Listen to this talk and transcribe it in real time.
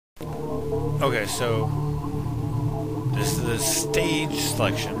Okay, so this is the stage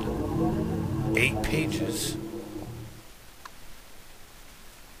selection. 8 pages.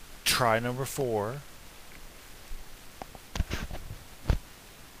 Try number 4.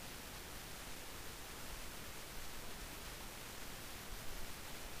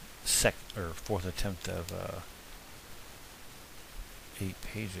 Fourth attempt of 8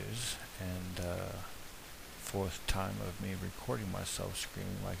 pages, and fourth time of me recording myself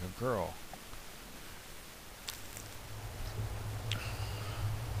screaming like a girl.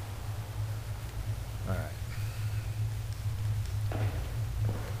 Alright.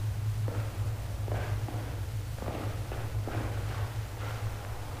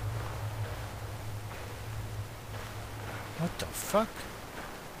 What the fuck?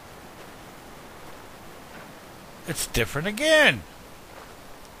 It's different again!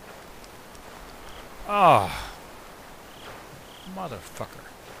 Oh. Motherfucker.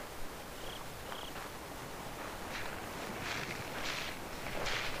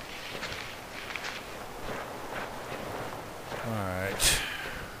 Alright.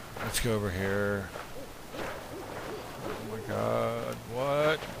 Let's go over here. Oh my god.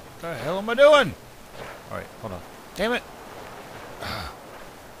 What the hell am I doing? Alright, hold on. Damn it!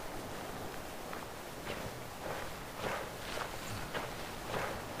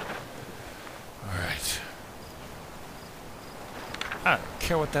 Alright. I don't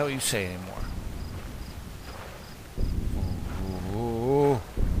care what the hell you say anymore. Ooh.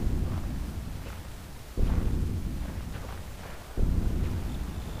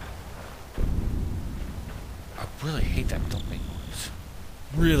 I really hate that thumping noise.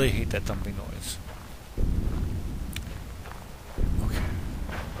 Really hate that thumping noise. Okay.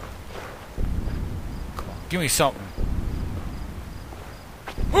 Come on, give me something.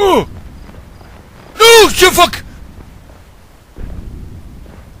 Oh! No! Shit, fuck!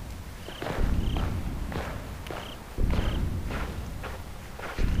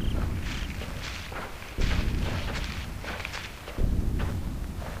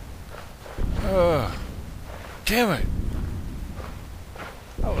 Damn it!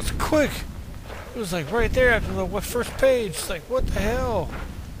 That was quick! It was like right there after the first page. It's like, what the hell?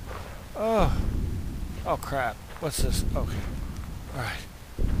 Oh. Oh crap. What's this? Okay. Alright.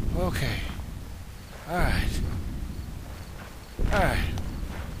 Okay. Alright. Alright.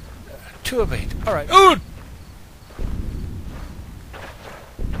 2 of 8. Alright. Ooh!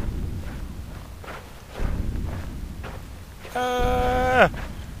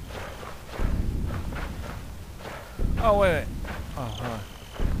 Oh, wait. Oh, hold on.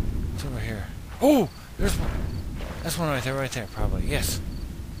 It's over here. Oh! There's one. That's one right there, probably. Yes.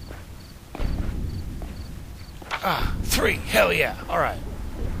 Ah, 3. Hell yeah. Alright.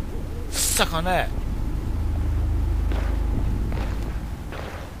 Suck on that.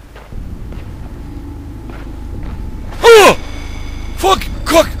 Oh! Fuck!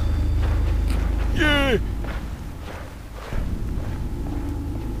 Cook! Yeah!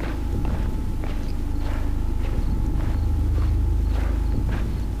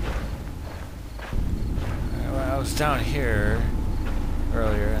 I was down here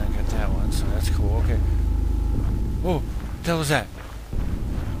earlier and I got that one, so that's cool. Okay. Whoa, what the hell was that?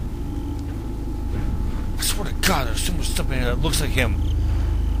 I swear to God, there's so much stuff in here that looks like him.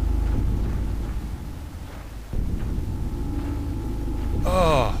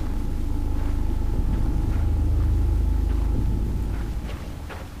 Oh.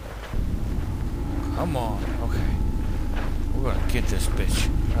 Come on. Okay. We're gonna get this bitch.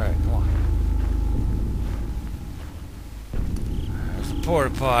 Alright, come on. There's the porta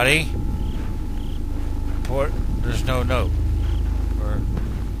potty. There's no note. Or.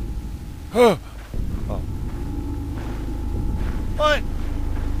 Oh. Oh. What?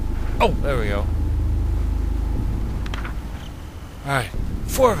 Oh, there we go. Alright.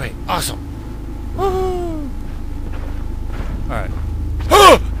 4 of 8. Awesome. Woo! Alright.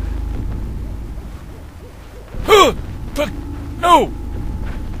 Fuck! No!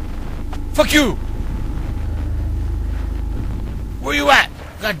 Fuck you! Where you at?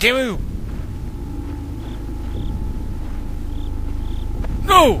 God damn you!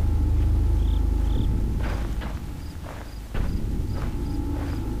 No!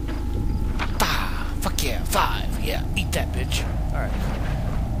 Ah, fuck yeah, 5. Yeah, eat that bitch. Alright.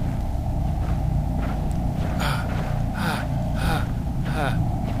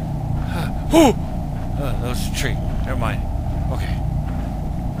 Whoo! That was a tree. Never mind. Okay.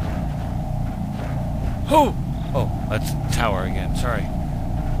 Oh! Oh, that's the tower again. Sorry.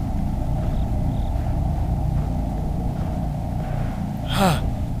 Huh.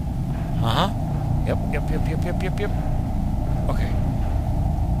 Uh-huh. Yep. Okay.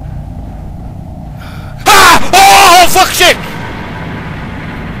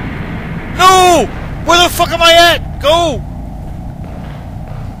 Where the fuck am I at? Go!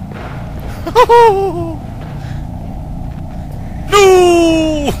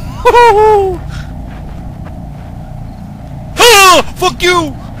 No! Ah! Fuck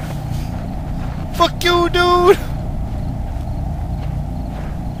you! Fuck you, dude!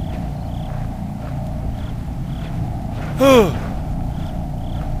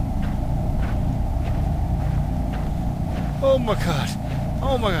 Oh my god.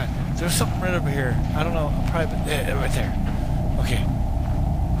 Oh my god. There's something right over here. I don't know. I'll probably... right there. Okay.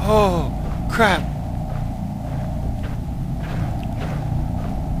 Oh, crap.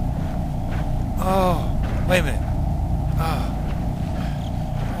 Oh, wait a minute. Oh,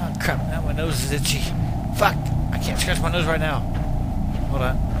 crap. Now my nose is itchy. Fuck. I can't scratch my nose right now. Hold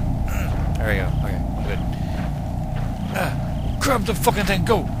on. There we go. Okay, I'm good. Grab the fucking thing.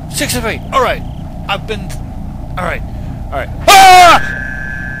 Go. 6 of 8. Alright. I've been... Alright. Alright. Ah!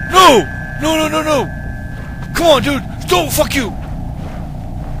 No! No, no, no, no! Come on, dude! Don't fuck you!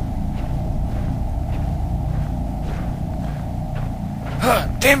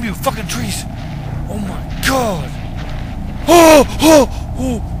 Damn you, fucking trees! Oh my god! Oh! Oh!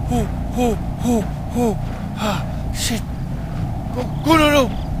 Oh! Oh! Oh! Oh! Oh! Ah! Shit! Go! Go! No! No!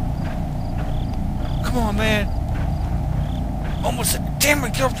 Come on, man! Almost! Damn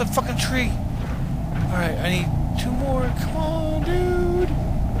it! Get off the fucking tree! Alright, I need 2 more. Come on, dude!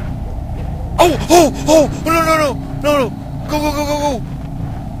 Oh! Oh! Oh! No! No! No! No! No! Go! Go! Go! Go! Go!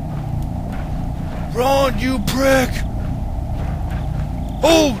 Run, you prick!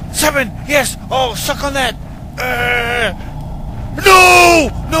 Oh, 7! Yes! Oh, suck on that! No!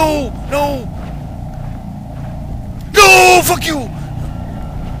 No! No! No! Fuck you!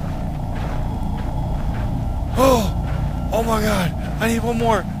 Oh! Oh my god! I need 1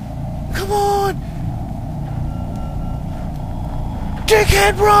 more! Come on!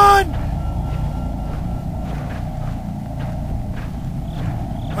 Dickhead, run!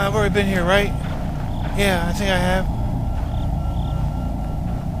 I've already been here, right? Yeah, I think I have.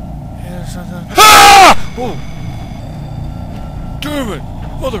 Ah! Oh! Damn it!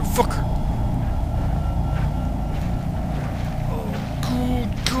 Motherfucker! Oh, good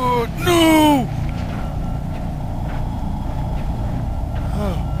God! No!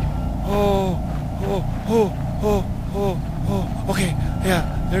 Oh, oh, oh, oh, oh, oh, oh. Okay, yeah,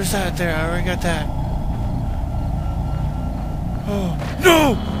 there's that there. I already got that. Oh,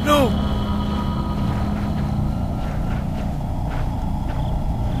 no! No!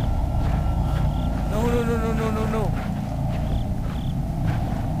 No.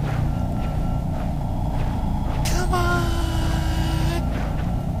 Come on.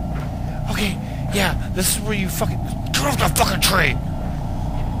 Okay, yeah, this is where you fucking... Get off the fucking tree!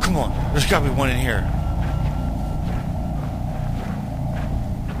 Come on, there's gotta be one in here.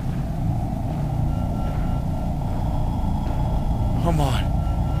 Come on.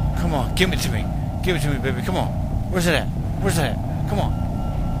 Come on, give it to me. Give it to me, baby, come on. Where's it at? Where's it at? Come on.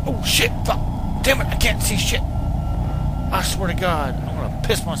 Oh, shit, fuck. Damn it, I can't see shit. I swear to God, I'm gonna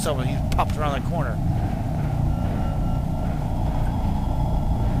piss myself if he pops around that corner.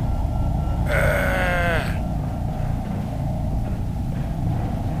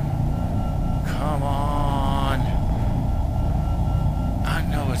 Come on. I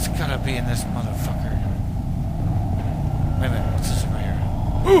know it's gotta be in this motherfucker. Wait a minute, what's this over here?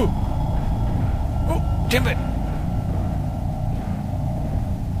 Ooh! Oh, damn it!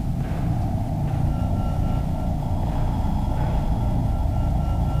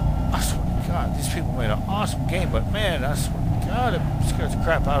 These people made an awesome game, but man, I swear to God, it scares the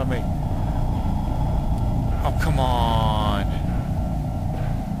crap out of me. Oh, come on.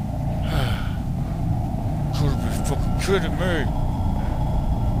 Could be fucking kidding me.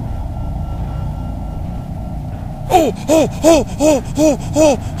 Oh, oh, oh, oh, oh,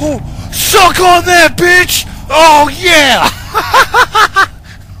 oh, oh. Suck on that, bitch! Oh, yeah!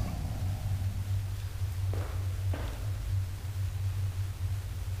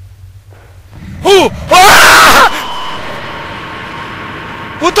 Oh! Ah!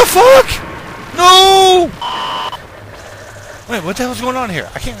 What the fuck? No! Wait, what the hell's going on here?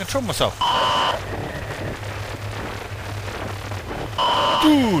 I can't control myself.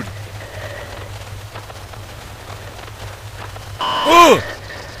 Dude! Oh!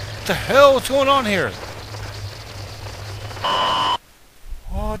 What the hell? What's going on here?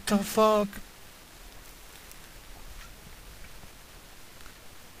 What the fuck?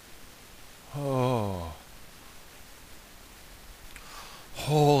 Oh.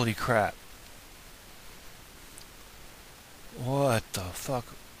 Holy crap. What the fuck?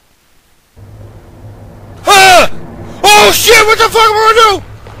 Ah! Oh shit, what the fuck am I gonna do?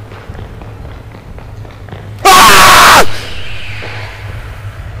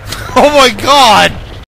 God!